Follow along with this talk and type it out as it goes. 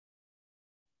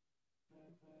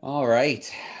All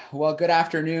right. Well, good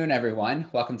afternoon, everyone.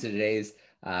 Welcome to today's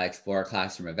Explorer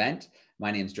Classroom event. My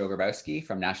name is Joe Braczkowski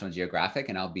from National Geographic,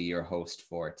 and I'll be your host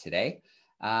for today.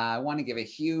 I want to give a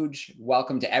huge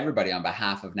welcome to everybody on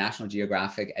behalf of National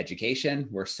Geographic Education.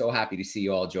 We're so happy to see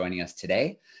you all joining us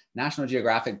today. National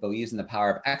Geographic believes in the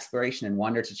power of exploration and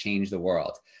wonder to change the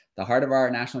world. The heart of our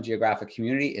National Geographic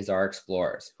community is our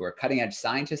explorers, who are cutting-edge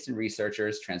scientists and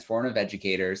researchers, transformative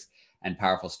educators, and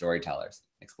powerful storytellers.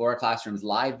 Explorer Classroom's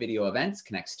live video events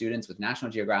connect students with National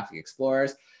Geographic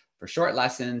explorers for short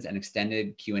lessons and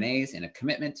extended Q&As. In a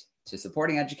commitment to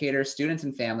supporting educators, students,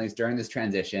 and families during this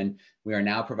transition, we are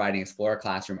now providing Explorer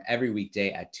Classroom every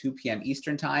weekday at 2 p.m.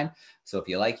 Eastern Time. So if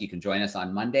you like, you can join us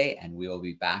on Monday and we will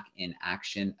be back in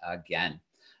action again.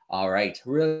 All right,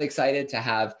 really excited to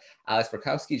have Alex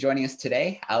Braczkowski joining us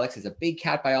today. Alex is a big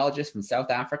cat biologist from South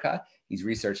Africa. He's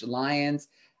researched lions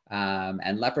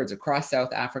and leopards across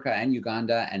South Africa and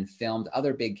Uganda and filmed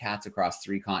other big cats across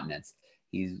 3 continents.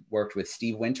 He's worked with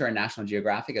Steve Winter and National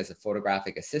Geographic as a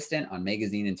photographic assistant on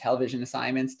magazine and television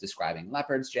assignments describing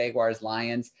leopards, jaguars,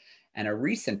 lions, and a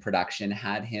recent production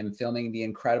had him filming the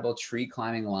incredible tree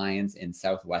climbing lions in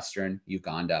southwestern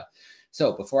Uganda.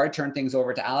 So before I turn things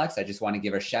over to Alex, I just want to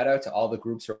give a shout out to all the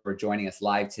groups who are joining us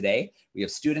live today. We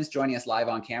have students joining us live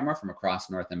on camera from across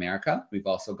North America. We've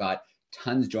also got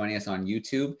tons joining us on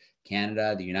YouTube,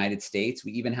 Canada, the United States.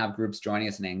 We even have groups joining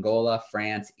us in Angola,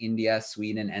 France, India,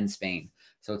 Sweden, and Spain.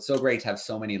 So it's so great to have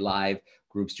so many live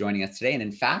groups joining us today. And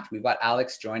in fact, we've got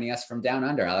Alex joining us from down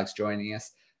under, Alex joining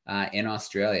us in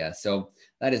Australia. So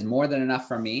that is more than enough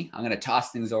from me. I'm going to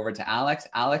toss things over to Alex.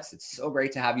 Alex, it's so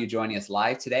great to have you joining us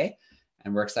live today.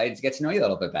 And we're excited to get to know you a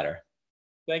little bit better.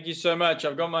 Thank you so much.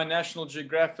 I've got my National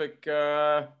Geographic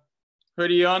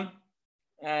hoodie on.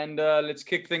 And let's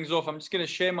kick things off. I'm just going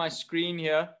to share my screen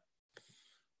here.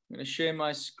 I'm going to share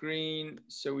my screen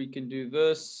so we can do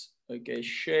this. Okay,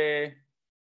 share.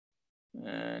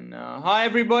 And hi,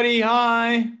 everybody.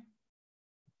 Hi.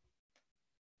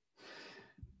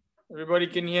 Everybody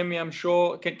can hear me, I'm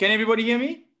sure. Can everybody hear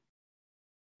me?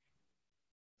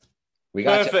 We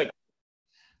got Perfect. You.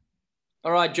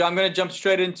 All right, Joe, I'm going to jump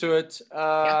straight into it.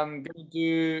 I'm going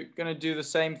to do the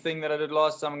same thing that I did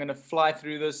last time. I'm going to fly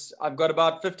through this. I've got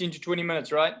about 15 to 20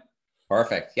 minutes, right?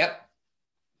 Perfect. Yep.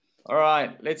 All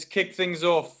right, let's kick things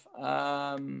off.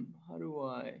 How do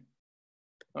I?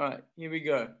 All right, here we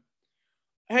go.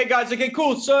 Hey, guys. Okay,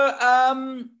 cool. So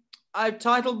I've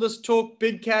titled this talk,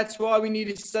 Big Cats, Why We Need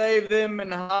to Save Them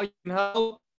and How You Can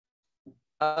Help.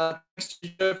 Thanks to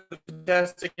Joe for the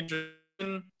fantastic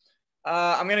introduction.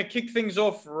 I'm going to kick things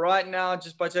off right now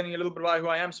just by telling you a little bit about who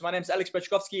I am. So my name is Alex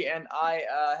Braczkowski, and I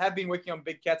have been working on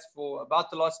big cats for about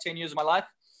the last 10 years of my life.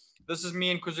 This is me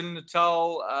in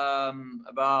Kwazulu-Natal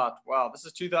this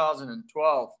is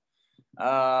 2012,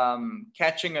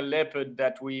 catching a leopard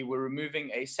that we were removing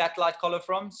a satellite collar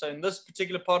from. So in this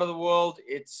particular part of the world,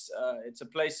 it's a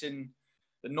place in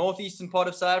the northeastern part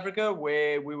of South Africa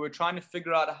where we were trying to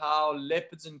figure out how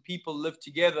leopards and people live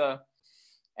together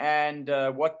and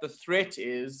what the threat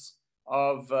is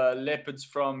of leopards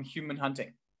from human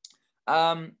hunting.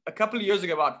 A couple of years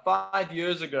ago, about 5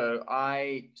 years ago,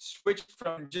 I switched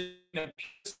from just a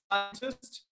pure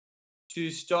scientist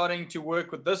to starting to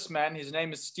work with this man. His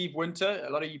name is Steve Winter. A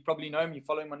lot of you probably know him. You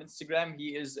follow him on Instagram.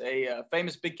 He is a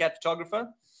famous big cat photographer.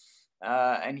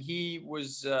 And he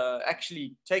was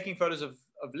actually taking photos of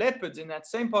leopards in that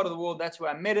same part of the world. That's where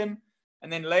I met him.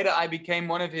 And then later I became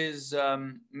one of his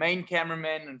main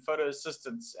cameramen and photo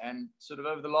assistants. And sort of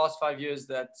over the last 5 years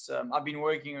that I've been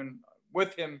working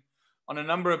with him on a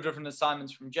number of different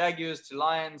assignments, from jaguars to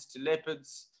lions to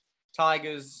leopards,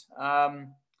 tigers.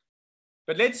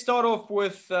 But let's start off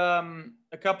with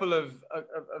a couple of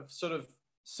sort of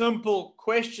simple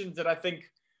questions that I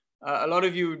think a lot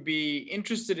of you would be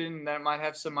interested in, that might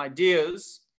have some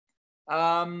ideas.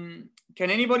 Can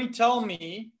anybody tell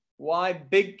me why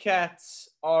big cats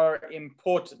are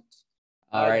important?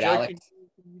 All right, Joe, Alex.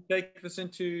 Can you take this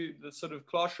into the sort of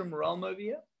classroom realm over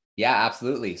here? Yeah,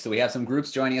 absolutely. So we have some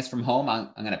groups joining us from home. I'm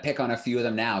going to pick on a few of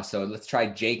them now. So let's try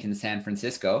Jake in San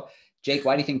Francisco. Jake,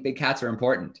 why do you think big cats are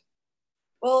important?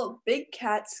 Well, big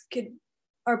cats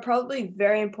are probably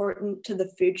very important to the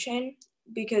food chain,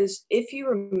 because if you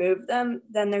remove them,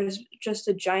 then there's just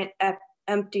a giant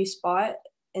empty spot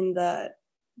in the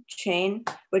chain,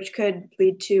 which could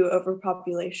lead to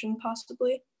overpopulation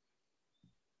possibly.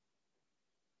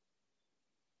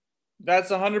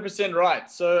 That's 100% right.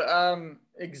 So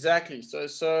exactly.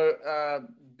 So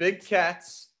big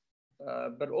cats,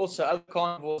 but also other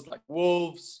carnivores like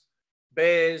wolves,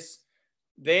 bears,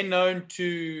 they're known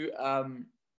to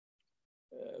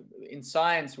in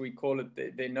science, we call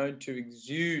it, they're known to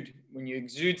exude. When you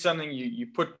exude something, you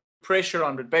put pressure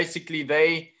on it. Basically,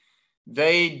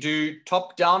 they do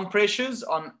top-down pressures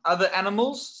on other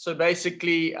animals. So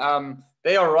basically,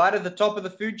 they are right at the top of the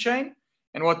food chain.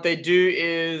 And what they do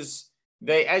is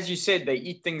they, as you said, they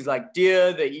eat things like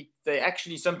deer. They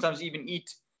actually sometimes even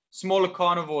eat smaller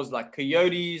carnivores like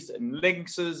coyotes and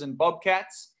lynxes and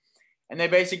bobcats. And they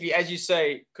basically, as you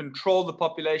say, control the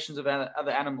populations of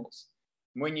other animals.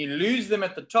 When you lose them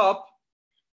at the top,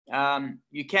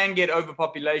 you can get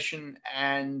overpopulation,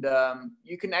 and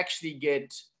you can actually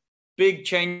get big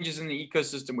changes in the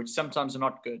ecosystem, which sometimes are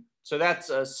not good. So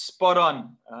that's spot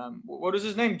on. What is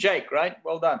his name? Jake, right?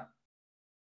 Well done.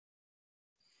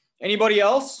 Anybody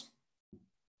else?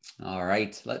 All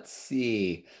right, let's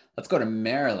see. Let's go to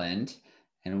Maryland,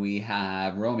 and we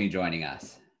have Romy joining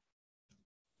us.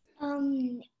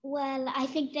 Well, I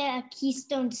think they're a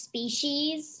keystone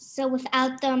species. So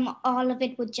without them, all of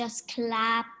it would just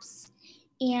collapse,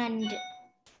 and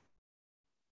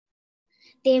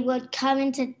they would come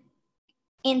into,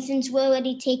 and since we're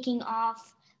already taking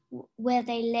off where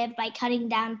they live by cutting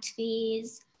down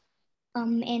trees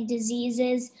and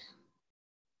diseases,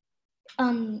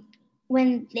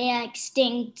 when they are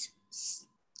extinct,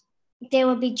 there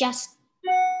will be just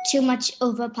too much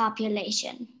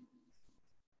overpopulation.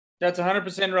 That's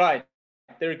 100% right.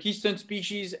 They're a keystone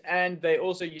species, and they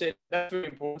also, you said that's very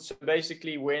important. So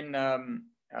basically, when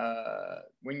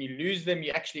you lose them,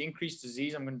 you actually increase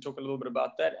disease. I'm going to talk a little bit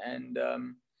about that. And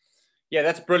yeah,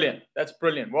 that's brilliant. That's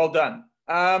brilliant. Well done.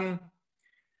 To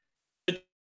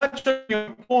touch on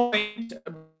your point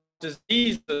about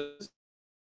diseases,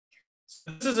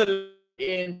 so this is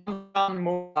in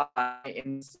Mumbai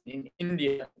in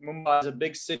India. Mumbai is a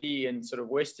big city in sort of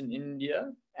Western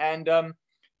India. And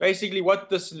basically what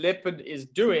this leopard is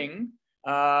doing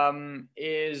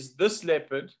is this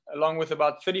leopard, along with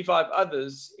about 35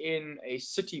 others in a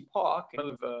city park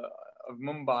of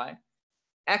Mumbai,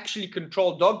 actually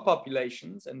control dog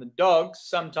populations, and the dogs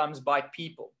sometimes bite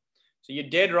people. So you're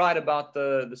dead right about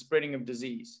the spreading of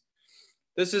disease.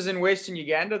 This is in Western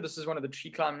Uganda. This is one of the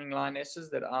tree climbing lionesses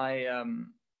that I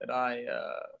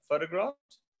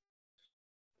photographed.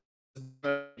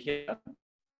 Here.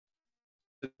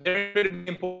 They're very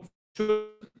important to,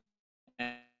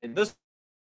 and this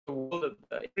world,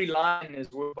 every lion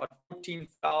is worth about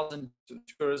 14,000 to the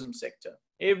tourism sector.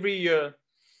 Every year,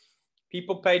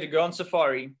 people pay to go on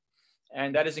safari,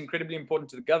 and that is incredibly important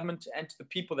to the government and to the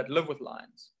people that live with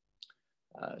lions.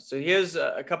 So here's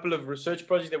a couple of research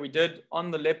projects that we did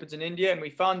on the leopards in India, and we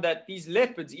found that these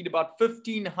leopards eat about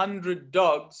 1,500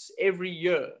 dogs every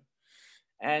year,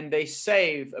 and they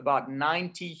save about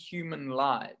 90 human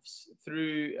lives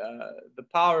through the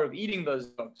power of eating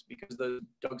those dogs, because those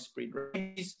dogs spread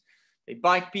rabies, they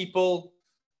bite people.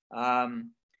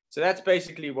 So that's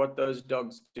basically what those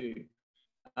dogs do.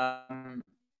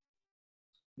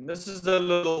 This is a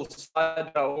little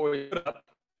slide I always put up,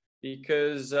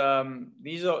 because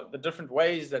these are the different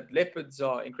ways that leopards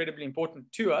are incredibly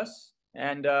important to us.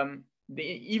 And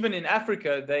even in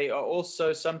Africa, they are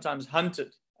also sometimes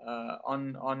hunted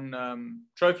on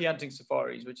trophy hunting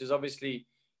safaris, which is obviously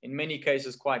in many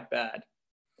cases quite bad.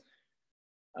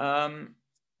 Now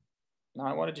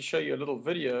I wanted to show you a little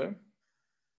video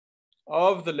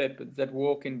of the leopards that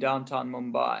walk in downtown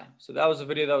Mumbai. So that was a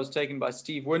video that was taken by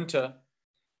Steve Winter.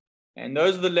 And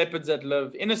those are the leopards that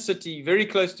live in a city very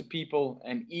close to people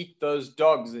and eat those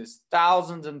dogs. There's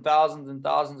thousands and thousands and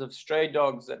thousands of stray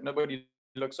dogs that nobody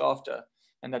looks after,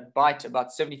 and that bite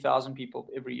about 70,000 people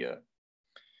every year.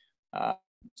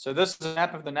 So this is a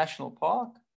map of the national park.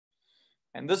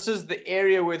 And this is the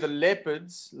area where the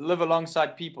leopards live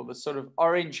alongside people, the sort of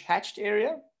orange hatched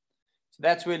area. So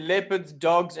that's where leopards,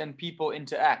 dogs, and people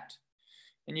interact.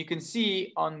 And you can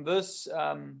see on this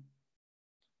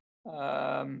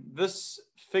this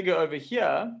figure over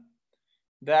here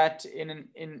that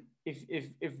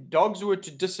if dogs were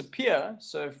to disappear,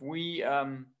 so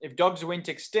if dogs went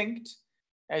extinct,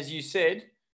 as you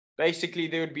said, basically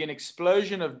there would be an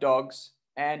explosion of dogs,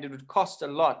 and it would cost a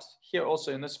lot. Here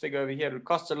also in this figure over here, it would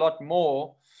cost a lot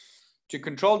more to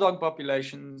control dog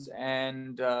populations,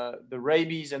 and the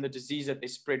rabies and the disease that they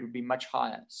spread would be much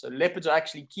higher. So leopards are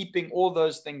actually keeping all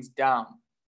those things down.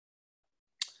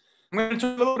 I'm going to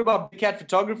talk a little bit about big cat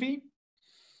photography.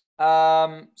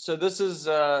 So this is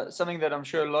something that I'm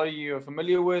sure a lot of you are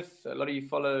familiar with. A lot of you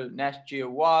follow Nat Geo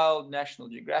Wild, National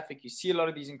Geographic. You see a lot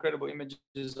of these incredible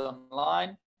images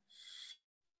online.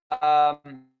 I'm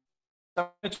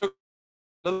going to talk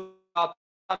a little about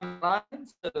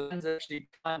timelines. So the lines actually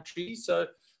climb trees. So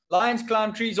lions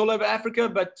climb trees all over Africa,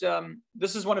 but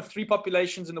this is one of 3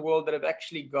 populations in the world that have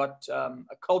actually got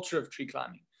a culture of tree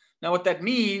climbing. Now, what that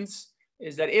means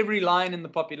is that every lion in the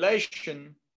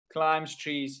population climbs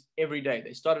trees every day.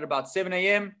 They start at about 7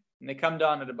 a.m. and they come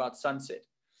down at about sunset.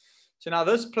 So now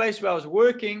this place where I was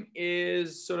working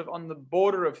is sort of on the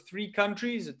border of 3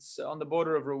 countries. It's on the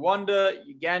border of Rwanda,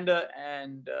 Uganda,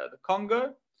 and the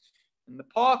Congo. And the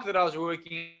park that I was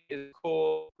working in is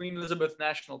called Queen Elizabeth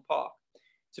National Park.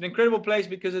 It's an incredible place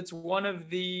because it's one of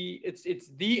the, it's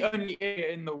the only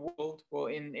area in the world, well,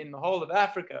 in the whole of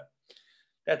Africa,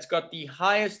 that's got the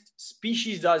highest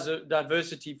species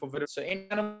diversity for vertebrates. So in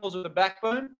animals with a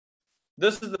backbone,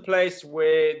 this is the place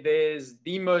where there's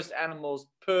the most animals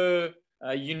per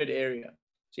unit area.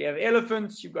 So you have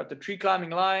elephants, you've got the tree climbing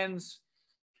lions,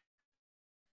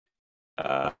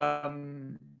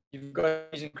 you've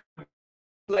got these incredible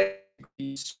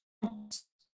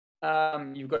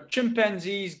you've got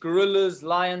chimpanzees, gorillas,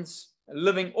 lions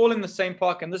living all in the same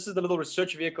park. And this is the little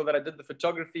research vehicle that I did the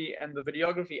photography and the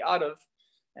videography out of.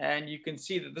 And you can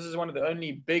see that this is one of the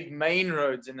only big main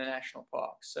roads in the national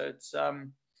park. So it's a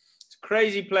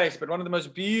crazy place, but one of the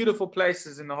most beautiful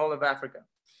places in the whole of Africa,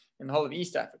 in the whole of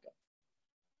East Africa.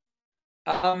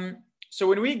 So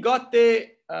when we got there,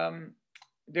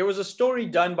 there was a story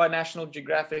done by National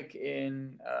Geographic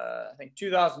in, I think,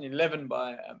 2011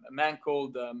 by a man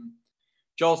called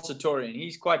Joel Sartorius.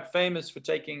 He's quite famous for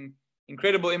taking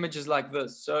incredible images like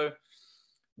this. So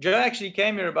Joe actually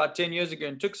came here about 10 years ago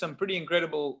and took some pretty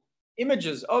incredible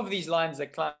images of these lions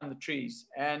that climb the trees.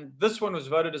 And this one was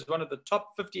voted as one of the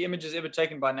top 50 images ever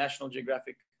taken by National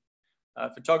Geographic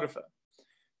photographer.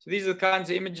 So these are the kinds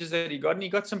of images that he got. And he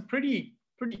got some pretty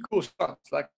cool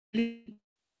shots, like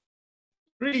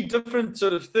really different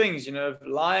sort of things, you know,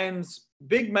 lions,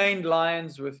 big maned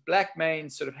lions with black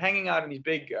manes sort of hanging out in these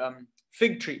big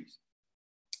fig trees.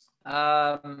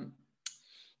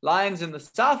 Lions in the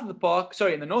south of the park,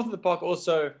 sorry, in the north of the park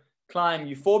also climb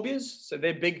euphorbias. So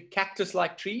they're big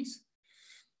cactus-like trees.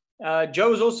 Joe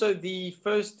was also the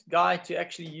first guy to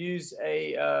actually use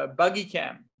a buggy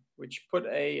cam, which put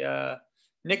a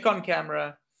Nikon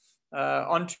camera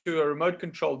onto a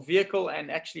remote-controlled vehicle and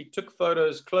actually took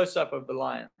photos close-up of the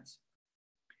lions.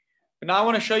 But now I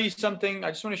want to show you something.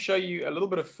 I just want to show you a little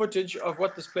bit of footage of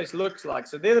what this place looks like.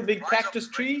 So they're the big cactus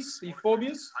trees, the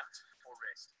euphorbias.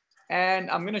 And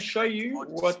I'm going to show you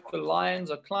what the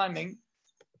lions are climbing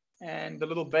and the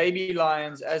little baby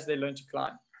lions as they learn to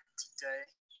climb. Today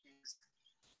is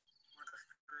one of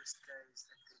the first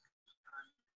days that they climb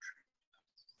the tree.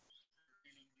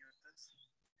 Really new at this.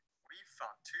 We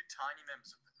found 2 tiny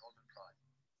members of the Northern Pride.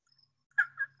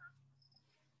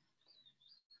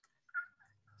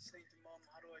 Saying to Mom,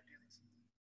 how do I do this? This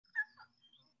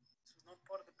was not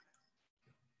part of the plan.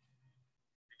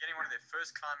 They're getting one of their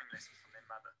first climbing lessons from their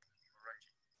mother.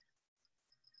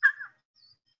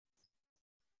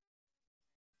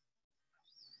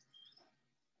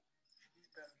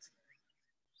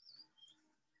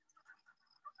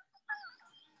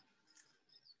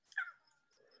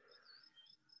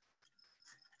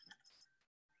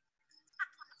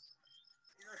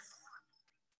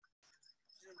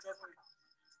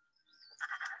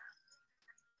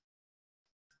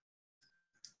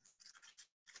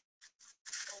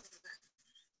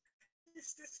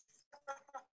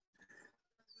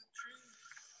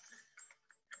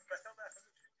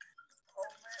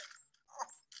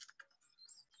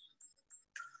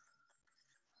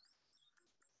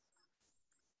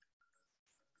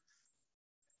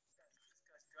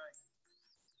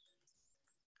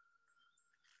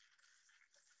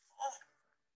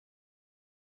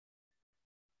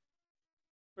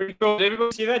 Pretty cool. Did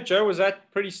everybody see that, Joe? Was that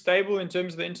pretty stable in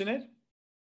terms of the internet?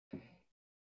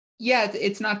 Yeah,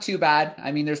 it's not too bad.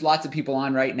 I mean, there's lots of people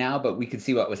on right now, but we could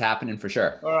see what was happening for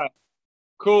sure. All right,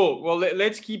 cool. Well,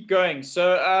 let's keep going.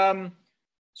 So,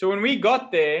 so when we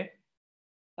got there,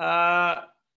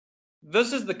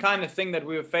 this is the kind of thing that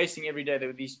we were facing every day. There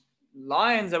were these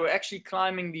lions that were actually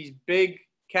climbing these big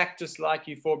cactus-like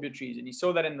euphorbia trees, and you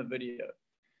saw that in the video.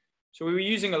 So we were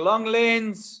using a long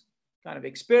lens, kind of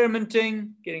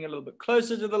experimenting, getting a little bit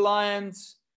closer to the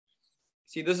lions.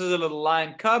 See, this is a little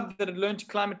lion cub that had learned to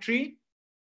climb a tree.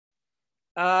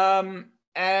 When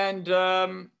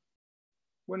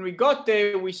we got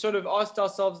there, we sort of asked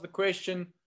ourselves the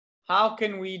question, how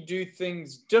can we do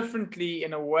things differently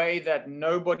in a way that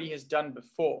nobody has done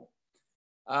before?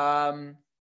 So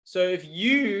if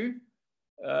you,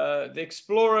 the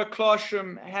Explorer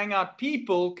Classroom Hangout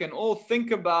people, can all think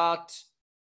about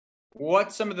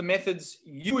what some of the methods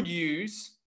you would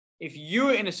use if you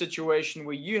were in a situation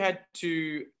where you had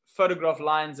to photograph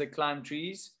lions that climb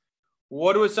trees,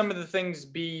 what would some of the things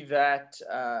be that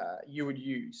you would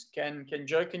use?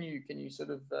 Joe, can you sort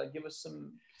of give us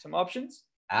some options?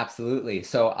 Absolutely.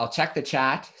 So I'll check the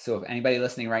chat. So if anybody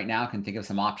listening right now can think of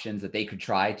some options that they could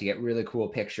try to get really cool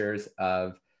pictures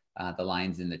of the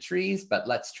lions in the trees, but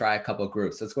let's try a couple of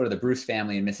groups. Let's go to the Bruce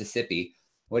family in Mississippi.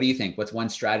 What do you think? What's one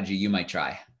strategy you might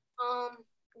try?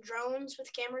 Drones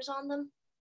with cameras on them.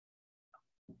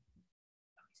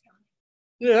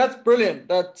 Yeah, that's brilliant.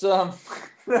 That's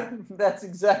that's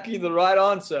exactly the right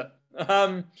answer.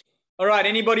 All right,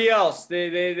 anybody else?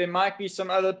 There might be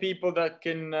some other people that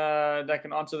can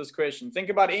answer this question. Think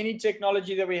about any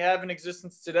technology that we have in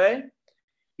existence today.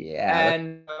 Yeah.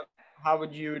 And how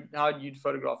would you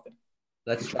photograph them?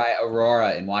 Let's try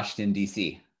Aurora in Washington,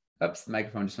 D.C. Oops, the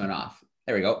microphone just went off.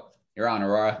 There we go. You're on,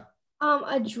 Aurora.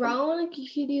 A drone, you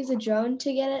could use a drone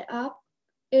to get it up.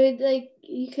 It would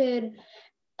you could,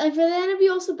 for then it'd be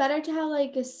also better to have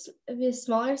a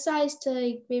smaller size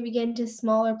to maybe get into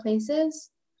smaller places,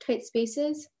 tight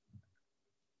spaces.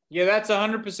 Yeah, that's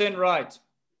 100% right.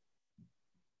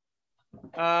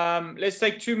 Let's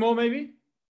take two more maybe.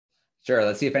 Sure.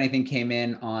 Let's see if anything came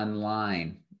in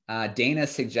online. Dana's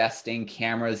suggesting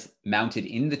cameras mounted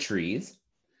in the trees.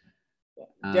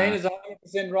 Dana's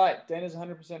 100% right. Dana's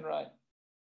 100% right.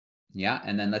 Yeah,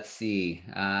 and then let's see.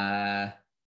 Yeah,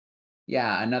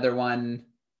 another one.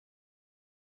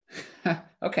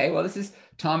 Okay, well, this is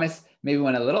Thomas. Maybe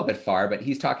went a little bit far, but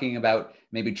he's talking about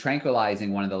maybe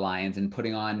tranquilizing one of the lions and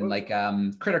putting on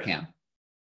critter cam.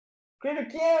 Critter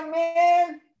cam,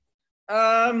 man.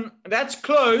 That's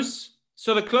close.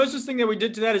 So the closest thing that we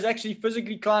did to that is actually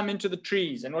physically climb into the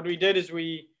trees. And what we did is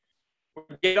we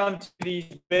get onto these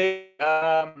big,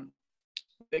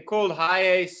 they're called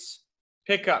high-ace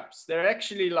pickups. They're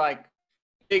actually like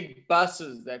big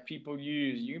buses that people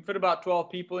use. You can fit about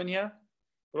 12 people in here.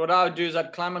 But what I would do is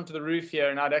I'd climb onto the roof here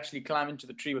and I'd actually climb into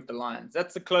the tree with the lions.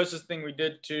 That's the closest thing we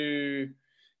did to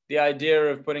the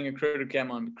idea of putting a critter cam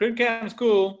on. But critter cam is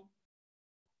cool.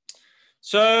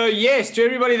 So yes, to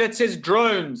everybody that says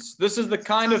drones, this is the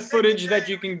kind of footage that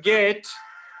you can get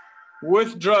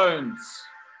with drones.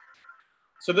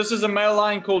 So this is a male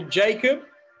lion called Jacob.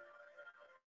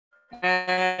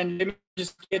 And let me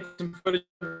just get some footage.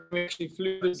 We actually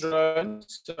flew the drone.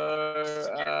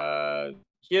 So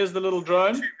here's the little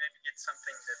drone.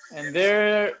 And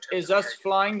there is us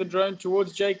flying the drone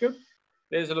towards Jacob.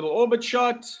 There's a little orbit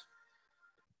shot.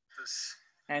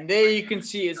 And there you can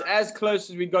see is as close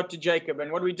as we got to Jacob.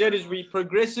 And what we did is we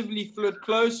progressively flew it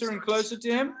closer and closer to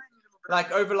him,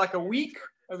 over a week,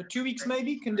 over 2 weeks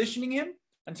maybe, conditioning him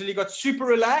until he got super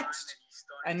relaxed.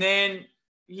 And then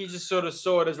he just sort of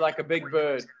saw it as like a big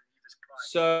bird.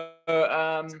 So,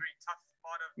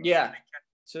 yeah.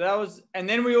 So that was, and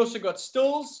then we also got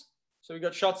stills. So we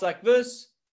got shots like this.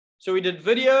 So we did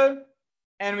video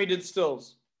and we did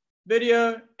stills.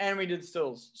 Video and we did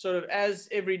stills. Sort of as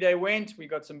every day went, we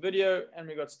got some video and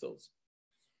we got stills.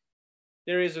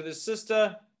 There he is with his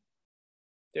sister.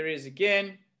 There he is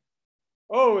again.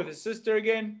 Oh, with his sister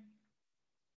again.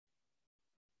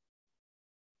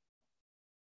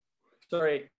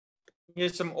 Sorry.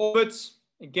 Here's some orbits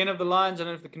again of the lions. I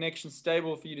don't know if the connection's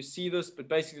stable for you to see this, but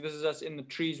basically this is us in the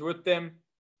trees with them.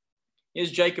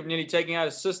 Here's Jacob nearly taking out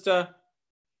his sister.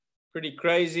 Pretty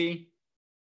crazy.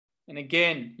 And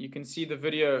again, you can see the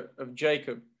video of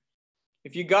Jacob.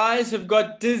 If you guys have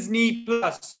got Disney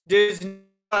Plus, the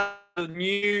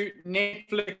new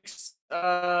Netflix,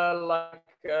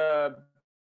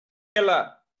 killer,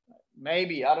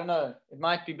 maybe, I don't know. It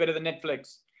might be better than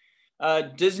Netflix.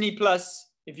 Disney Plus,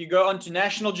 if you go onto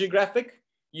National Geographic,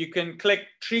 you can click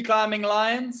tree climbing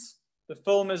lions. The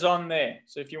film is on there.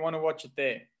 So if you want to watch it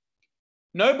there.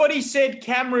 Nobody said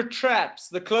camera traps.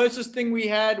 The closest thing we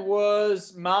had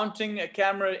was mounting a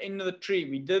camera into the tree.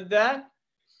 We did that,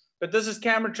 but this is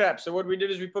camera traps. So what we did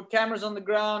is we put cameras on the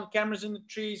ground, cameras in the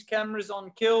trees, cameras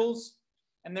on kills,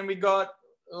 and then we got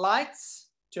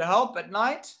lights to help at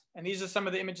night. And these are some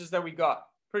of the images that we got.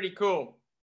 Pretty cool.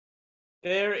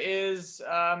 There is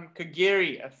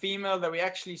Kageri, a female that we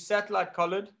actually satellite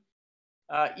collared,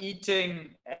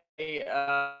 eating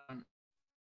a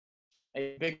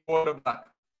big water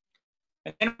buck.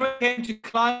 And then we came to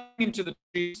climbing into the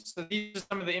trees. So these are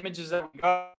some of the images that we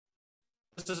got.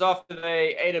 This is after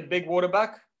they ate a big water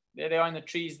buck. There they are in the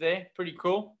trees there. Pretty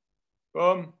cool.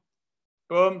 Boom.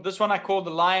 Boom. This one I call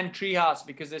the lion tree house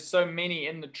because there's so many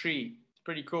in the tree. It's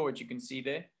pretty cool what you can see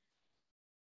there.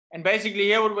 And basically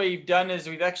here what we've done is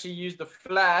we've actually used the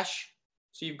flash.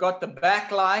 So you've got the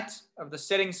backlight of the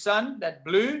setting sun, that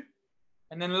blue,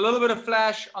 and then a little bit of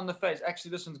flash on the face.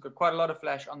 Actually, this one's got quite a lot of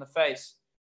flash on the face.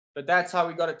 But that's how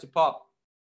we got it to pop.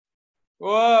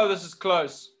 Whoa, this is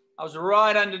close. I was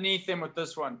right underneath them with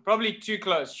this one. Probably too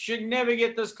close. Should never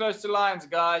get this close to lions,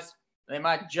 guys. They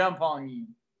might jump on you.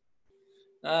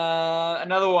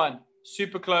 Another one.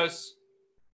 Super close.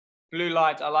 Blue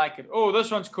light. I like it. Oh, this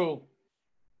one's cool.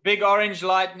 Big orange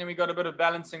light, and then we got a bit of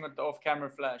balancing with the off-camera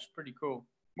flash. Pretty cool.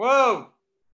 Whoa!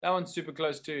 That one's super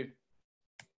close too.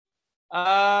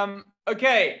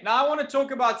 Okay, now I want to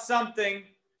talk about something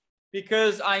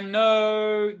because I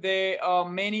know there are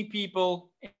many people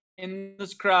in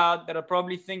this crowd that are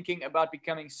probably thinking about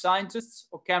becoming scientists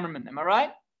or cameramen. Am I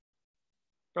right?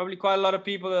 Probably quite a lot of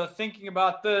people that are thinking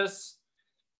about this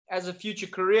as a future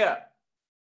career.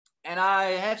 And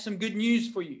I have some good news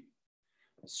for you.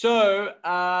 So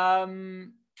a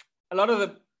lot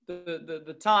of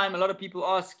the time, a lot of people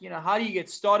ask, how do you get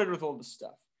started with all this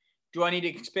stuff? Do I need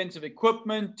expensive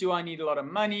equipment? Do I need a lot of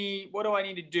money? What do I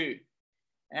need to do?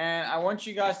 And I want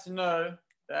you guys to know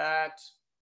that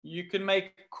you can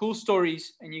make cool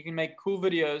stories and you can make cool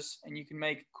videos and you can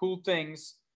make cool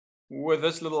things with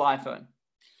this little iPhone.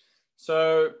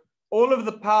 So all of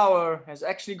the power has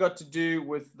actually got to do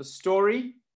with the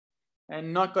story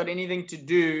and not got anything to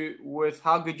do with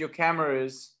how good your camera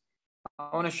is.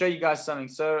 I want to show you guys something.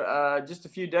 So just a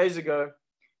few days ago,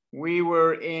 we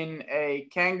were in a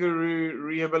kangaroo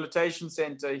rehabilitation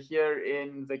center here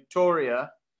in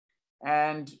Victoria.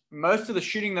 And most of the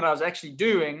shooting that I was actually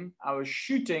doing, I was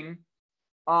shooting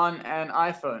on an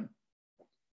iPhone.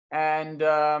 And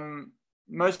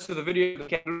most of the video of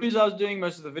the kangaroos I was doing,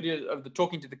 most of the video of the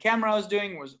talking to the camera I was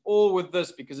doing was all with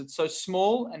this because it's so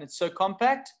small and it's so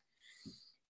compact.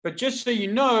 But just so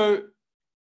you know,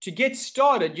 to get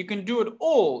started, you can do it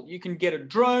all. You can get a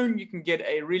drone, you can get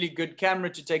a really good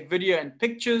camera to take video and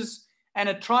pictures, and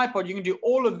a tripod. You can do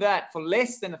all of that for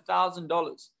less than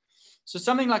 $1,000. So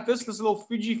something like this little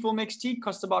Fujifilm X-T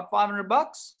costs about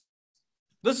 $500.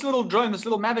 This little drone, this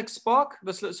little Mavic Spark,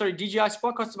 DJI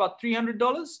Spark costs about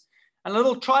 $300. And a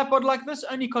little tripod like this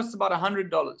only costs about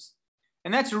 $100.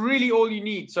 And that's really all you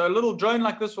need. So a little drone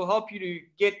like this will help you to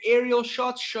get aerial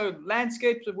shots, show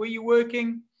landscapes of where you're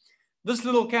working. This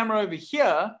little camera over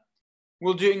here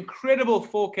will do incredible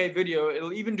 4K video.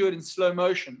 It'll even do it in slow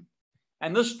motion.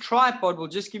 And this tripod will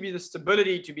just give you the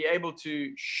stability to be able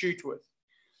to shoot with.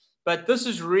 But this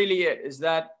is really it, is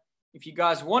that if you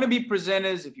guys want to be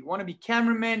presenters, if you want to be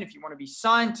cameramen, if you want to be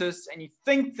scientists, and you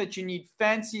think that you need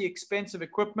fancy, expensive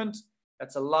equipment,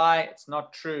 that's a lie. It's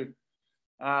not true.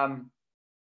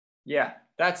 Yeah,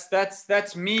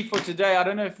 that's me for today. I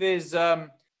don't know if there's and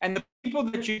the people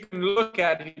that you can look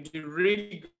at who do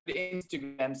really good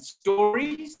Instagram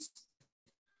stories.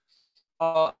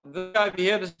 This guy over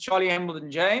here, this is Charlie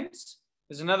Hamilton James.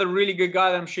 There's another really good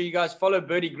guy that I'm sure you guys follow,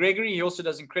 Birdie Gregory. He also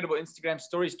does incredible Instagram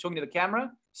stories talking to the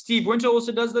camera. Steve Winter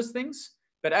also does those things.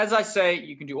 But as I say,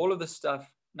 you can do all of this stuff.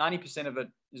 90% of it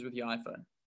is with your iPhone.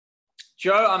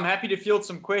 Joe, I'm happy to field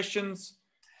some questions.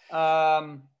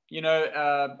 I'm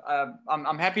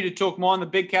happy to talk more on the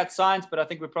big cat science, but I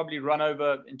think we'll probably run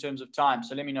over in terms of time.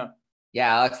 So let me know.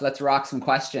 Yeah, Alex, let's rock some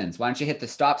questions. Why don't you hit the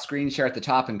stop screen share at the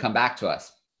top and come back to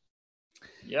us?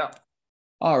 Yeah.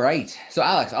 All right. So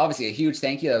Alex, obviously a huge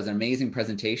thank you. That was an amazing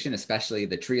presentation, especially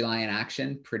the tree lion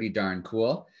action. Pretty darn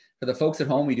cool. For the folks at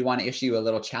home, we do want to issue a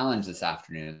little challenge this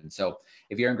afternoon. So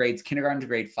if you're in grades kindergarten to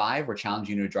grade 5, we're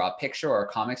challenging you to draw a picture or a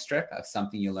comic strip of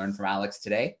something you learned from Alex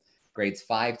today. Grades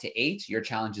 5 to 8, your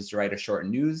challenge is to write a short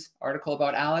news article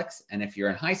about Alex. And if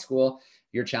you're in high school,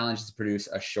 your challenge is to produce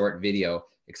a short video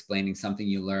explaining something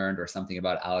you learned or something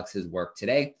about Alex's work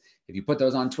today. If you put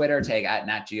those on Twitter, tag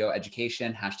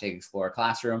 @NatGeoEducation,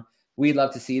 #ExploreClassroom. We'd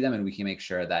love to see them and we can make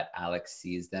sure that Alex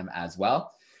sees them as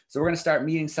well. So we're going to start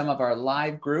meeting some of our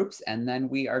live groups and then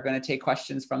we are going to take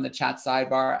questions from the chat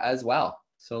sidebar as well.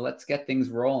 So let's get things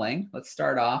rolling. Let's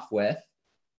start off with,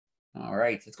 all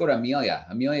right, let's go to Amelia.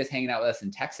 Amelia's hanging out with us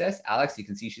in Texas. Alex, you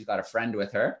can see she's got a friend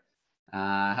with her.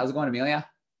 How's it going, Amelia?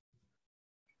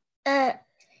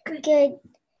 Good.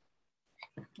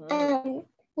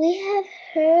 We have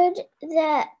heard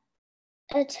that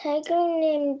a tiger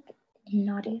named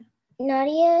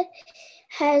Nadia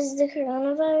has the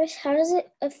coronavirus. How does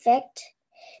it affect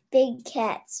big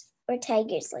cats or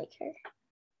tigers like her?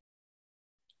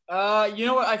 You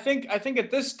know what? I think at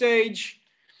this stage,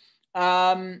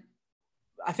 I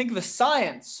think the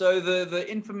science, so the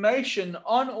information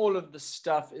on all of this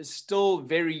stuff is still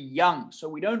very young. So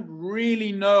we don't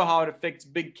really know how it affects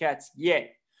big cats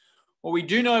yet. What we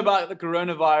do know about the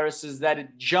coronavirus is that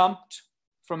it jumped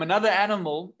from another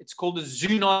animal. It's called a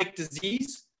zoonotic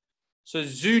disease. So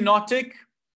zoonotic,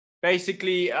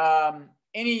 basically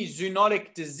any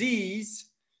zoonotic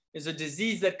disease is a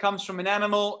disease that comes from an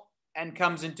animal and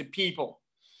comes into people.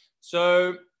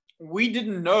 So we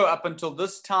didn't know up until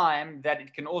this time that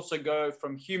it can also go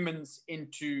from humans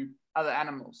into other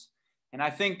animals. And I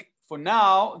think for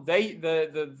now,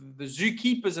 the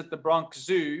zookeepers at the Bronx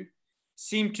Zoo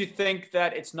seem to think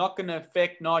that it's not going to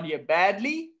affect Nadia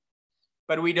badly,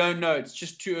 but we don't know. It's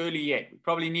just too early yet. We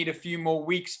probably need a few more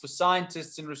weeks for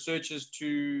scientists and researchers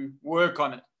to work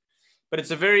on it. But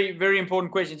it's a very, very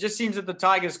important question. It just seems that the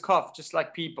tigers cough just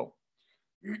like people.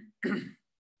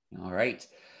 All right.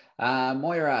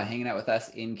 Moira, hanging out with us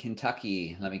in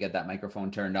Kentucky. Let me get that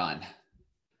microphone turned on.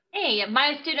 Hey,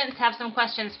 my students have some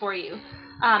questions for you.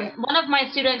 One of my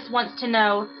students wants to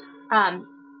know,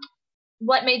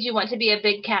 what made you want to be a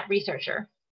big cat researcher?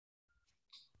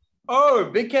 Oh,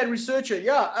 big cat researcher.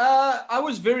 Yeah, I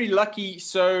was very lucky.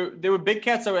 So there were big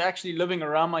cats that were actually living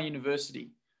around my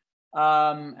university.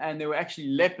 And there were actually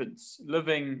leopards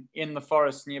living in the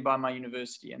forest nearby my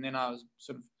university. And then I was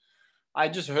I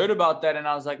just heard about that and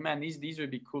I was like, man, these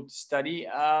would be cool to study.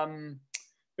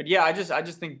 But yeah, I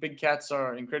just think big cats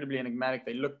are incredibly enigmatic.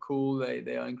 They look cool.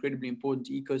 They are incredibly important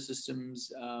to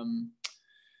ecosystems.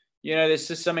 You know, there's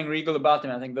just something regal about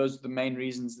them. I think those are the main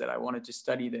reasons that I wanted to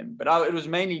study them. But it was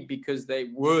mainly because they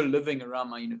were living around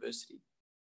my university.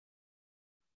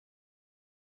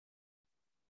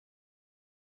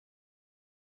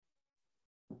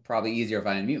 Probably easier if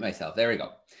I unmute myself. There we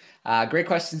go. Great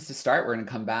questions to start. We're going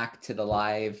to come back to the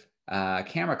live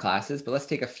camera classes, but let's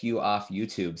take a few off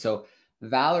YouTube. So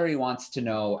Valerie wants to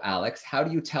know, Alex, how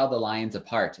do you tell the lions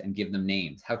apart and give them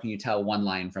names? How can you tell one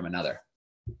lion from another?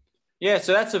 Yeah,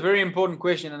 so that's a very important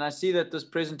question. And I see that this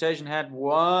presentation had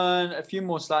a few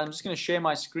more slides. I'm just going to share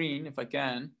my screen if I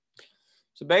can.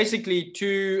 So basically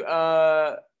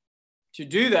to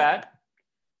do that,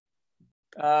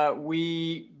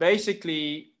 we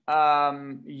basically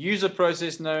use a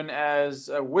process known as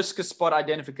whisker spot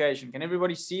identification. Can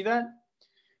everybody see that?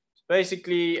 So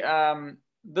basically,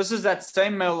 this is that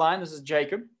same male lion. This is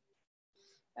Jacob.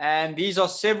 And these are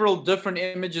several different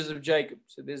images of Jacob.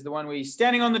 So there's the one where he's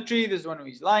standing on the tree. There's the one where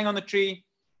he's lying on the tree.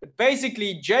 But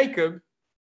basically, Jacob,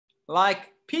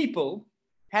 like people,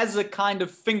 has a kind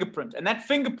of fingerprint. And that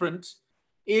fingerprint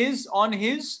is on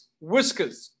his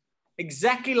whiskers,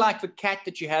 exactly like the cat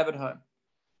that you have at home.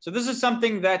 So this is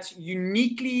something that's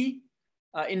uniquely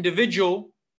individual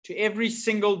to every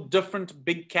single different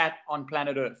big cat on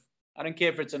planet Earth. I don't care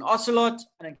if it's an ocelot.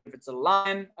 I don't care if it's a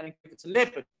lion. I don't care if it's a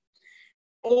leopard.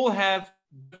 All have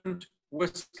different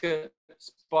whisker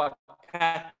spot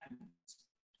patterns.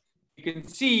 You can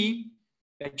see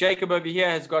that Jacob over here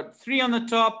has got 3 on the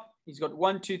top. He's got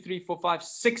 1, 2, 3, 4, 5,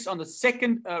 6 on the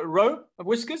second row of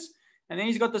whiskers. And then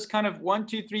he's got this kind of 1,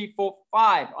 2, 3, 4,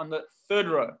 5 on the third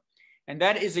row. And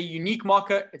that is a unique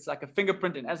marker. It's like a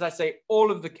fingerprint. And as I say, all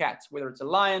of the cats, whether it's a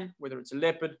lion, whether it's a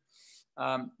leopard,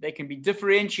 they can be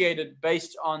differentiated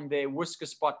based on their whisker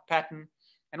spot pattern.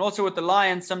 And also with the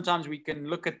lions, sometimes we can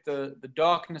look at the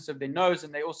darkness of their nose,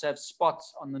 and they also have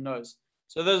spots on the nose.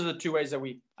 So those are the 2 ways that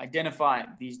we identify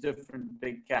these different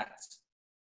big cats.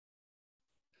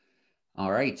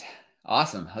 All right.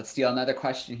 Awesome. Let's steal another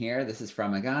question here. This is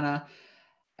from Agana.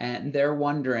 And they're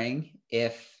wondering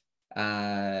if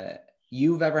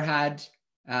you've ever had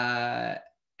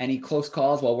any close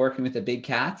calls while working with the big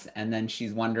cats. And then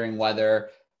she's wondering whether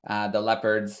the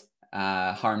leopards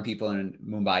harm people in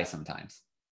Mumbai sometimes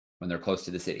when they're close to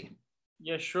the city.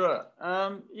 Yeah, sure.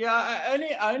 Yeah,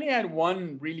 I only had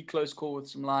one really close call with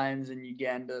some lions in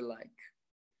Uganda like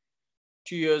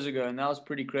 2 years ago. And that was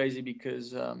pretty crazy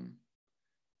because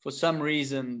for some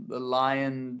reason, the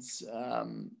lions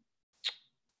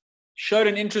showed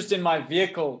an interest in my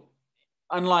vehicle,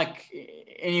 unlike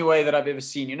any way that I've ever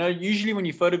seen. You know, usually when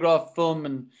you photograph, film,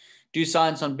 and do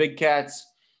science on big cats,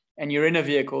 and you're in a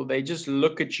vehicle, they just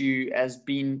look at you as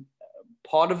being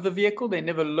part of the vehicle. They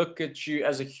never look at you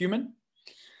as a human.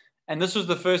 And this was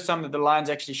the first time that the lions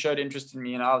actually showed interest in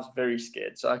me, and I was very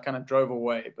scared. So I kind of drove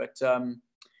away, but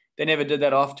they never did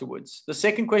that afterwards. The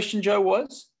second question, Joe,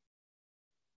 was?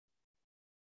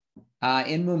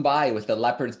 In Mumbai, with the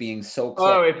leopards being so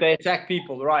close. Oh, if they attack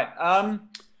people, right.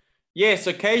 Yes,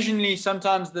 occasionally,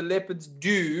 sometimes the leopards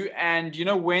do. And you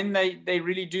know when they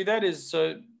really do that is,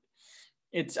 so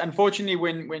it's unfortunately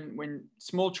when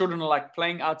small children are like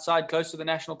playing outside close to the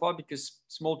national park, because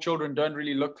small children don't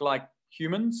really look like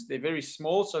humans. They're very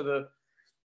small. So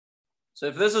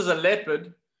if this is a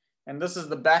leopard and this is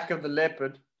the back of the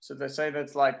leopard, so they say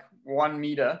that's like 1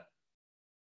 meter.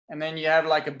 And then you have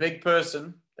like a big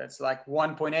person that's like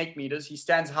 1.8 meters. He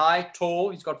stands high,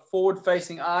 tall. He's got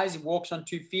forward-facing eyes. He walks on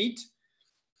 2 feet,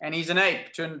 and he's an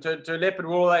ape. To a leopard,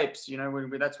 we're all apes. You know,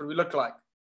 that's what we look like.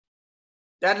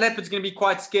 that leopard's going to be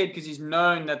quite scared because he's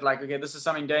known that, like, okay, this is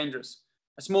something dangerous.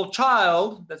 A small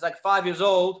child that's like 5 years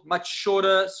old, much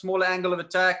shorter, smaller angle of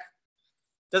attack,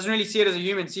 doesn't really see it as a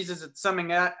human, sees it as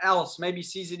something else, maybe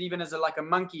sees it even as like a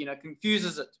monkey, you know,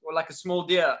 confuses it, or like a small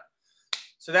deer.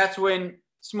 So that's when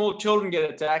small children get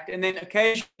attacked. And then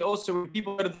occasionally also when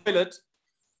people go to the toilet,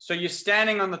 so you're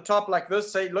standing on the top like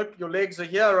this, say, look, your legs are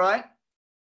here, right?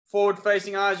 Forward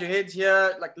facing eyes, your head's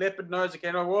here, like leopard knows,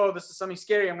 okay, no, whoa, this is something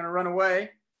scary, I'm going to run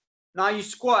away. Now you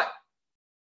squat.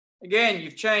 Again,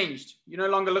 you've changed. You no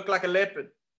longer look like a leopard.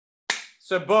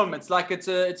 So boom, it's like it's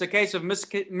a case of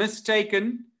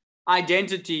mistaken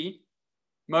identity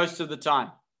most of the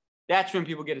time. That's when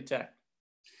people get attacked.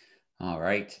 All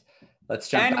right. Let's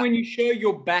jump And back. when you show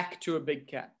your back to a big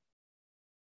cat.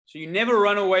 So you never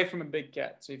run away from a big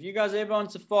cat. So if you guys are ever on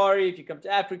safari, if you come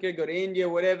to Africa, go to India,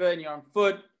 whatever, and you're on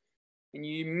foot, and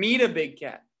you meet a big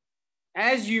cat,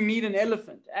 as you meet an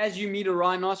elephant, as you meet a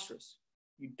rhinoceros,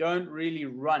 you don't really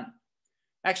run.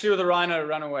 Actually, with a rhino,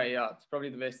 run away. Yeah, it's probably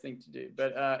the best thing to do.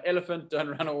 But elephant, don't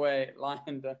run away.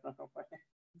 Lion, don't run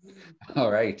away.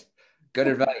 All right. Good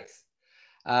advice.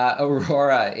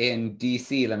 Aurora in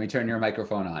DC, let me turn your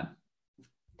microphone on.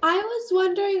 I was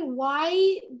wondering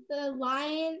why the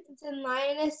lions and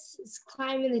lionesses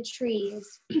climb in the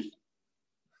trees.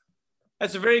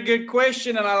 That's a very good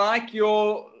question, and I like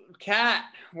your cat.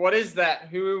 What is that?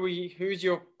 Who are we? Who's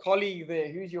your colleague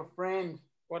there? Who's your friend?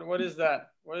 What is that?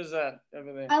 What is that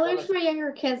over there? I learned from my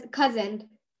younger cousin.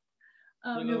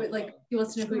 No, but like he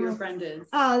wants to know who your friend is.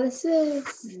 Oh, this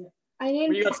is. I named.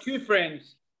 Well, you got two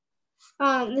friends.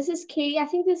 This is Katie. I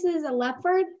think this is a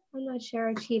leopard. I'm not sure,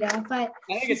 a cheetah, but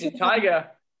I think it's a tiger.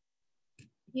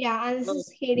 Yeah, and this is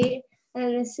Katie,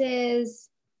 and this is.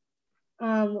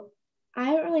 I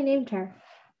haven't really named her.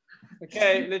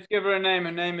 Okay, let's give her a name.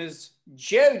 Her name is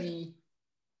Jody.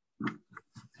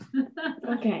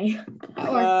 Okay.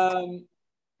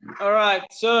 All right.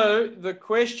 So the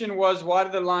question was, why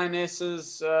do the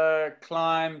lionesses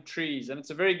climb trees? And it's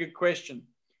a very good question.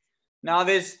 Now,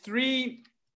 there's three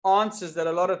answers that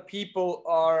a lot of people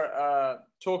are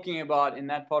talking about in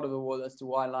that part of the world as to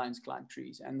why lions climb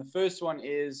trees. And the first one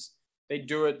is they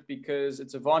do it because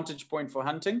it's a vantage point for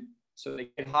hunting. So they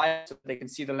get higher so they can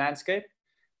see the landscape.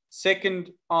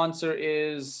 Second answer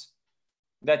is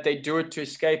that they do it to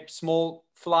escape small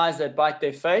flies that bite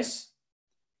their face.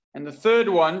 And the third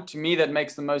one, to me, that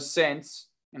makes the most sense,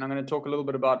 and I'm going to talk a little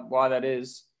bit about why that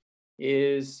is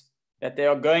that they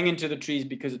are going into the trees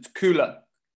because it's cooler.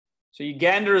 So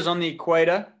Uganda is on the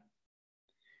equator.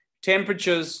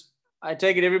 Temperatures, I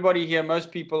take it everybody here,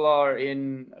 most people are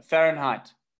in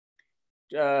Fahrenheit.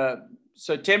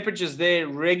 So temperatures there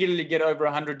regularly get over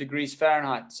 100 degrees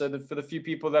Fahrenheit. So for the few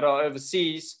people that are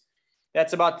overseas,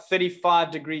 that's about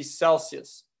 35 degrees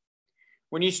Celsius.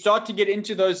 When you start to get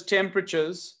into those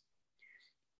temperatures,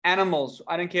 animals,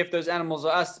 I don't care if those animals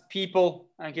are us, people,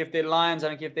 I don't care if they're lions, I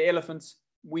don't care if they're elephants,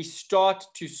 we start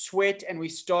to sweat and we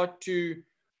start to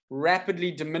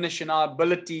rapidly diminish in our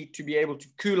ability to be able to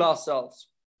cool ourselves.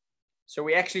 So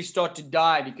we actually start to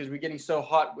die because we're getting so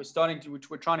hot. We're trying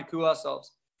to cool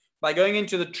ourselves. By going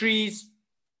into the trees,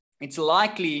 it's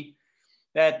likely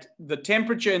that the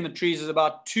temperature in the trees is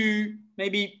about 2,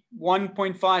 maybe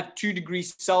 1.5, 2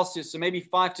 degrees Celsius, so maybe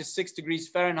 5 to 6 degrees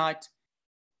Fahrenheit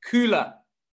cooler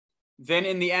than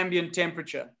in the ambient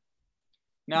temperature.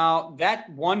 Now, that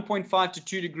 1.5 to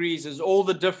 2 degrees is all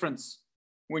the difference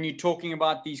when you're talking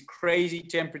about these crazy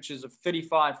temperatures of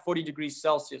 35, 40 degrees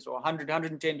Celsius or 100,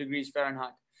 110 degrees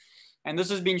Fahrenheit. And this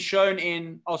has been shown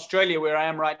in Australia, where I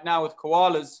am right now with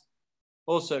koalas.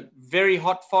 Also, very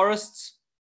hot forests.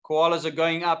 Koalas are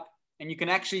going up, and you can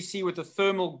actually see with a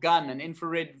thermal gun, an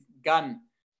infrared gun,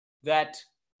 that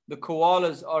the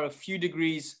koalas are a few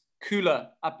degrees cooler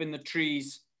up in the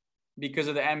trees because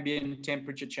of the ambient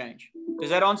temperature change.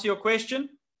 Does that answer your question?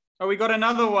 Oh, we got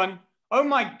another one. Oh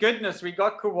my goodness, we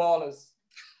got koalas.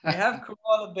 We have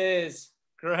koala bears.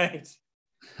 Great.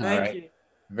 Thank you.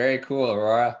 Very cool,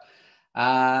 Aurora.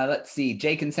 Let's see.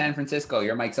 Jake in San Francisco,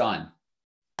 your mic's on.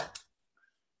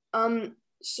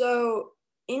 So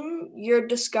in your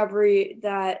discovery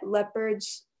that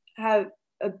leopards have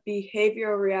a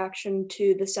behavioral reaction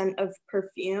to the scent of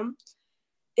perfume,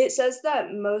 it says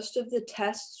that most of the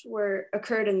tests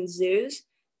occurred in zoos.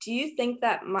 Do you think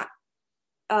that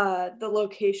the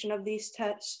location of these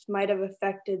tests might have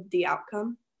affected the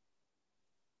outcome?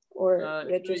 Or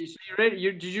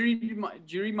did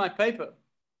you read my paper?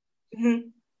 Mm-hmm.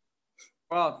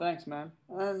 Wow, thanks, man.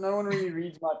 No one really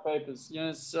reads my papers. You know,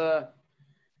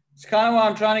 it's kind of what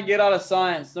I'm trying to get out of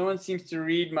science. No one seems to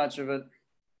read much of it.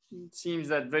 It seems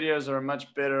that videos are a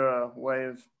much better way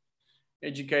of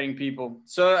educating people.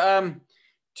 So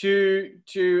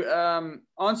to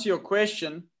answer your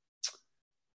question,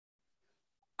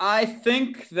 I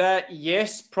think that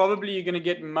yes, probably you're going to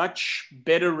get much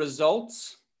better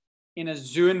results in a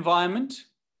zoo environment.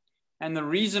 And the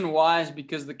reason why is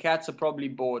because the cats are probably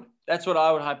bored. That's what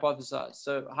I would hypothesize.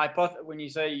 So when you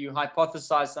say you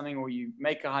hypothesize something or you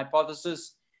make a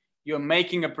hypothesis, you're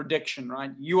making a prediction,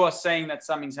 right? You are saying that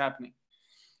something's happening.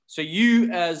 So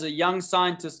you as a young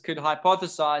scientist could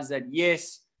hypothesize that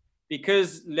yes,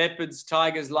 because leopards,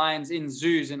 tigers, lions in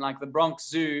zoos, in like the Bronx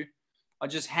Zoo, are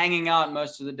just hanging out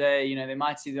most of the day. You know, they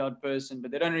might see the odd person,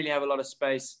 but they don't really have a lot of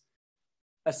space.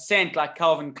 A scent like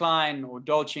Calvin Klein or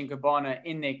Dolce & Gabbana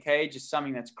in their cage is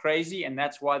something that's crazy, and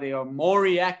that's why they are more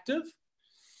reactive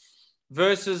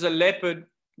versus a leopard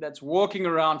that's walking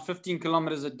around 15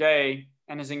 kilometers a day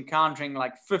and is encountering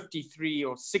like 53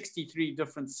 or 63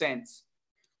 different scents.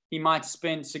 He might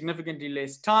spend significantly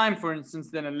less time, for instance,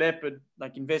 than a leopard,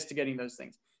 like investigating those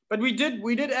things. But we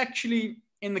did actually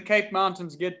in the Cape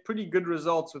Mountains get pretty good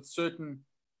results with certain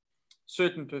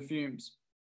perfumes.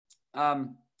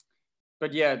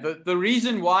 But yeah, the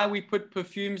reason why we put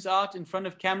perfumes out in front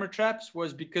of camera traps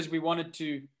was because we wanted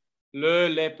to lure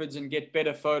leopards and get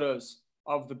better photos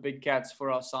of the big cats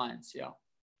for our science. Yeah.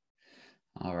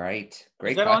 All right.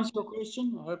 Great. Does that answer your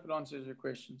question? I hope it answers your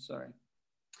question. Sorry.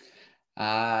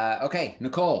 Okay,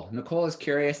 Nicole. Nicole is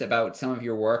curious about some of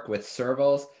your work with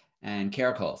servals and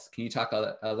caracals. Can you talk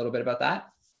a little bit about that?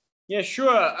 Yeah,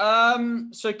 sure.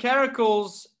 So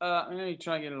caracals, I'm going to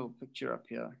try and get a little picture up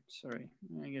here. Sorry,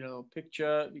 I'm going to get a little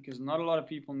picture because not a lot of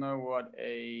people know what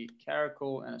a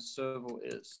caracal and a serval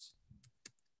is.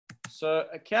 So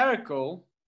a caracal,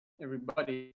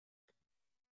 everybody,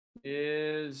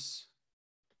 is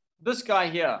this guy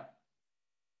here,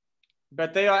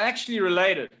 but they are actually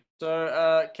related.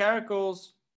 So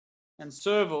caracals and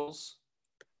servals,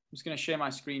 I'm just going to share my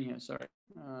screen here, sorry.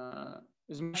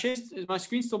 Is my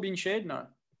screen still being shared? No.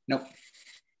 Nope.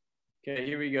 Okay,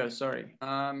 here we go. Sorry.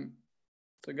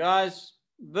 So guys,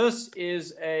 this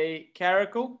is a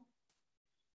caracal.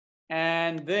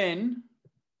 And then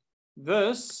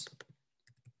this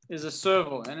is a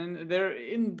serval. And they're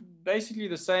in basically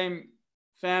the same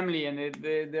family. And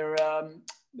they're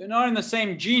not in the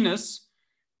same genus,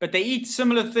 but they eat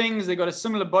similar things. They got a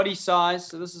similar body size.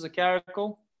 So this is a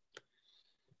caracal.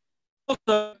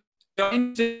 Also,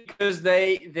 because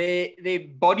their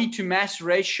body to mass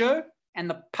ratio and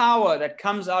the power that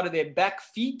comes out of their back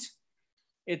feet,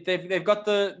 they've got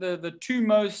the two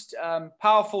most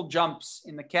powerful jumps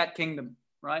in the cat kingdom,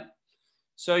 right?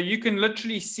 So you can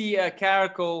literally see a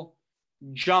caracal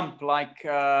jump like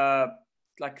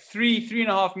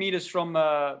 3.5 meters from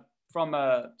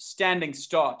a standing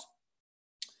start.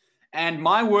 And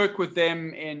my work with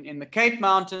them in the Cape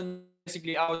Mountains,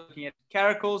 basically, I was looking at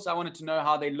caracals. I wanted to know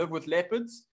how they live with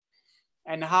leopards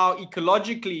and how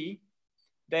ecologically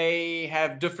they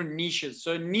have different niches.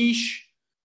 So niche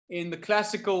in the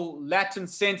classical Latin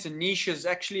sense, a niche is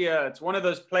actually it's one of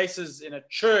those places in a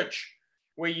church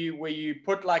where you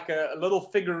put like a little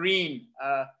figurine.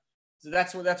 So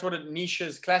that's what a niche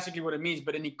is, classically what it means.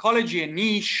 But in ecology, a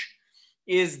niche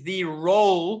is the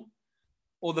role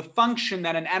or the function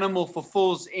that an animal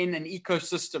fulfills in an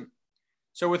ecosystem.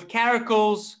 So with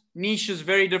caracals, niche is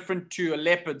very different to a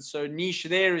leopard. So niche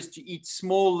there is to eat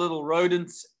small little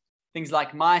rodents, things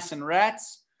like mice and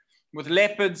rats. With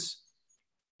leopards,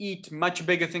 eat much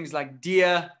bigger things like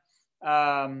deer,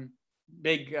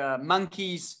 big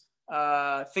monkeys,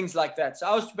 things like that. So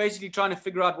I was basically trying to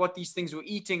figure out what these things were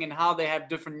eating and how they have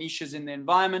different niches in the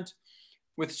environment.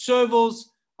 With servals,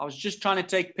 I was just trying to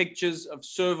take pictures of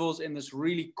servals in this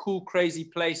really cool, crazy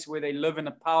place where they live in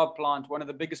a power plant, one of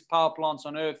the biggest power plants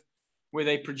on earth, where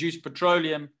they produce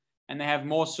petroleum, and they have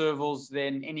more servals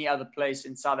than any other place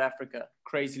in South Africa,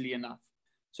 crazily enough.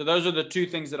 So those are the two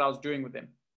things that I was doing with them.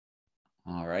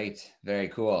 All right. Very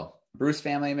cool. Bruce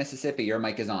family in Mississippi, your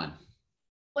mic is on.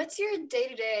 What's your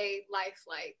day-to-day life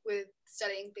like with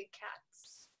studying big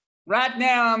cats? Right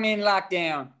now, I'm in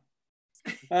lockdown.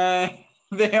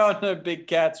 There are no big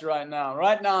cats right now.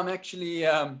 Right now, I'm actually,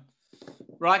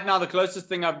 right now, the closest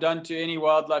thing I've done to any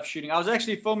wildlife shooting, I was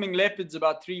actually filming leopards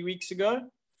about 3 weeks ago.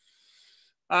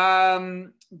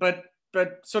 But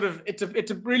sort of, it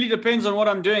really depends on what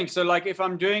I'm doing. So like if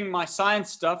I'm doing my science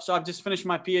stuff, so I've just finished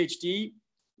my PhD,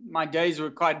 my days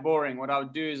were quite boring. What I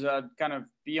would do is I'd kind of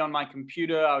be on my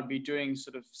computer. I would be doing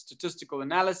sort of statistical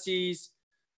analyses.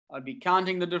 I'd be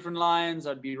counting the different lions.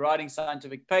 I'd be writing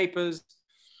scientific papers.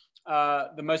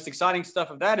 The most exciting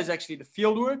stuff of that is actually the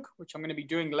field work, which I'm going to be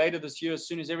doing later this year. As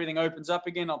soon as everything opens up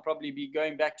again, I'll probably be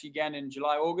going back to Uganda in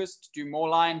July, August to do more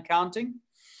lion counting.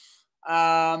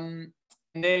 And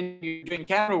then you're doing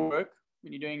camera work,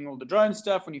 when you're doing all the drone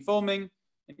stuff, when you're filming,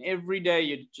 and every day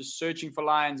you're just searching for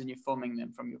lions and you're filming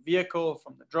them from your vehicle,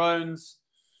 from the drones.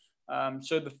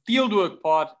 So the fieldwork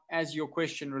part, as your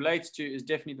question relates to, is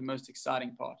definitely the most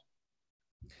exciting part.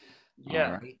 Yeah.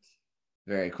 All right.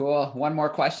 Very cool. One more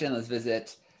question. Let's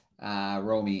visit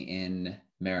Romy in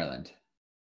Maryland.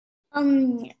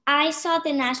 I saw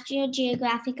the National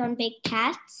Geographic on big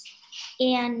cats,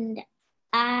 and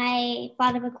I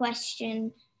thought of a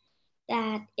question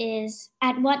that is,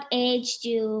 at what age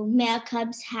do male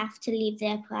cubs have to leave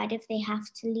their pride, if they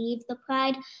have to leave the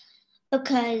pride?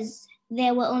 Because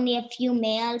there were only a few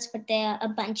males, but there are a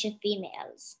bunch of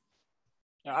females.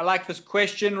 I like this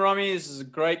question, Romy. This is a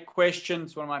great question.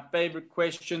 It's one of my favorite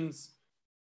questions.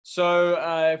 So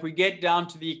if we get down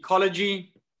to the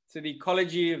ecology,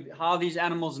 of how these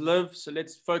animals live. So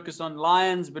let's focus on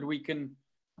lions, but it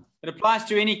applies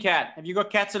to any cat. Have you got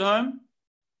cats at home?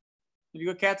 Have you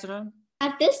got cats at home?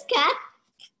 At this cat?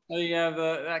 Oh, you have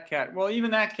that cat. Well,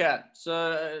 even that cat.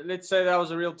 So let's say that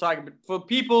was a real tiger. But for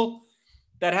people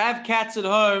that have cats at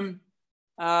home,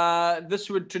 this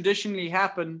would traditionally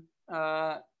happen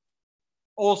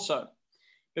also.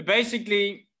 But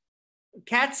basically,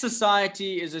 cat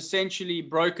society is essentially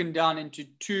broken down into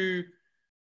two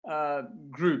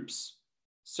groups.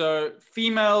 So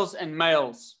females and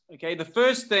males. Okay, the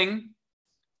first thing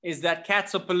is that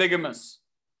cats are polygamous.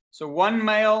 So one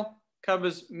male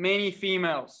covers many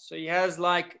females. So he has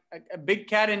like a big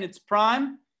cat in its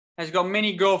prime has got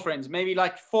many girlfriends, maybe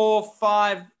like 4,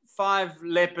 5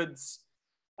 leopards,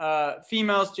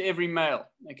 females to every male.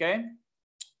 Okay.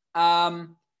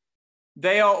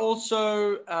 They are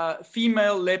also,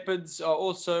 female leopards are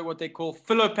also what they call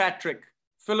philopatric.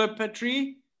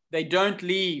 Philopatry, they don't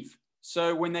leave.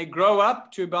 So when they grow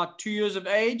up to about 2 years of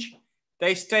age,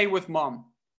 they stay with mom.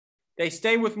 They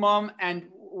stay with mom, and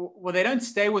well, they don't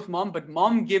stay with mom, but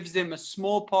mom gives them a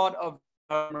small part of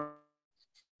her.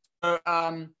 So,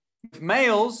 with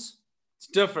males, it's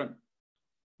different.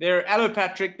 They're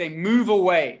allopatric. They move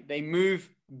away. They move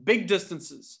big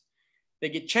distances. They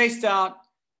get chased out.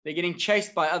 They're getting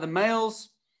chased by other males.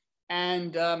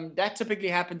 And that typically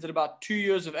happens at about 2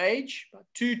 years of age, about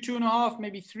 2.5,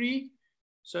 maybe 3.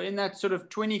 So in that sort of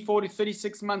 24 to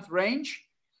 36 month range.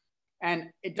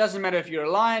 And it doesn't matter if you're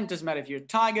a lion, doesn't matter if you're a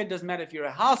tiger, doesn't matter if you're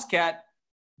a house cat.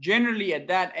 Generally at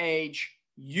that age,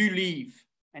 you leave.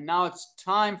 And now it's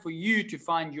time for you to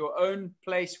find your own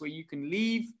place where you can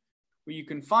leave, where you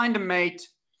can find a mate,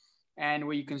 and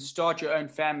where you can start your own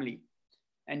family.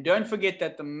 And don't forget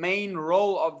that the main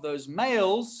role of those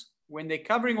males, when they're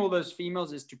covering all those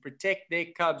females, is to protect their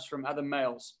cubs from other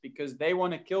males, because they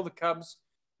want to kill the cubs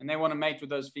and they want to mate with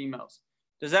those females.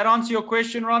 Does that answer your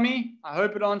question, Rami? I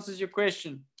hope it answers your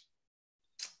question.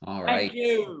 All right. Thank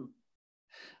you.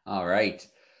 All right.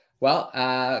 Well,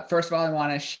 first of all, I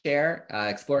want to share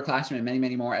Explore Classroom and many,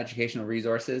 many more educational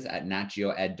resources at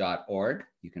natgeoed.org.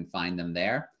 You can find them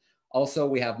there. Also,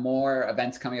 we have more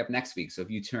events coming up next week. So if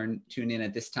you tune in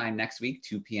at this time next week,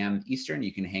 2 p.m. Eastern,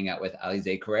 you can hang out with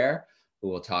Alize Carrere, who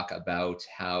will talk about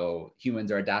how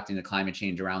humans are adapting to climate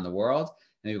change around the world.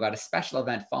 And we've got a special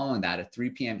event following that at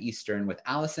 3 p.m. Eastern with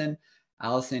Allison.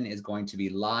 Allison is going to be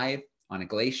live on a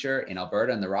glacier in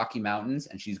Alberta in the Rocky Mountains,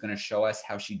 and she's going to show us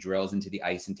how she drills into the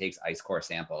ice and takes ice core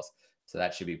samples. So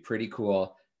that should be pretty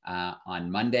cool on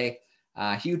Monday.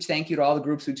 Huge thank you to all the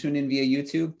groups who tuned in via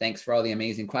YouTube. Thanks for all the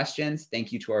amazing questions.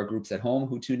 Thank you to our groups at home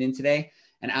who tuned in today.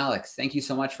 And Alex, thank you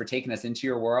so much for taking us into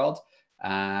your world,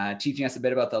 teaching us a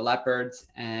bit about the leopards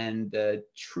and the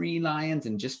tree lions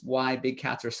and just why big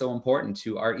cats are so important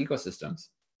to our ecosystems.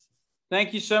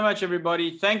 Thank you so much,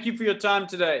 everybody. Thank you for your time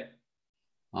today.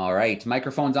 All right,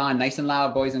 microphones on, nice and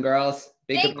loud, boys and girls.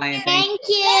 Big goodbye and Thank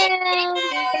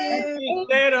you.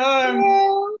 Stay at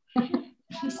home.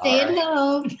 Stay at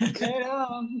home. Stay at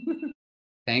home.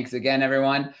 Thanks again,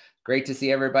 everyone. Great to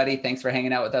see everybody. Thanks for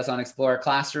hanging out with us on Explore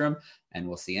Classroom, and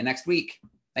we'll see you next week.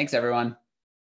 Thanks, everyone.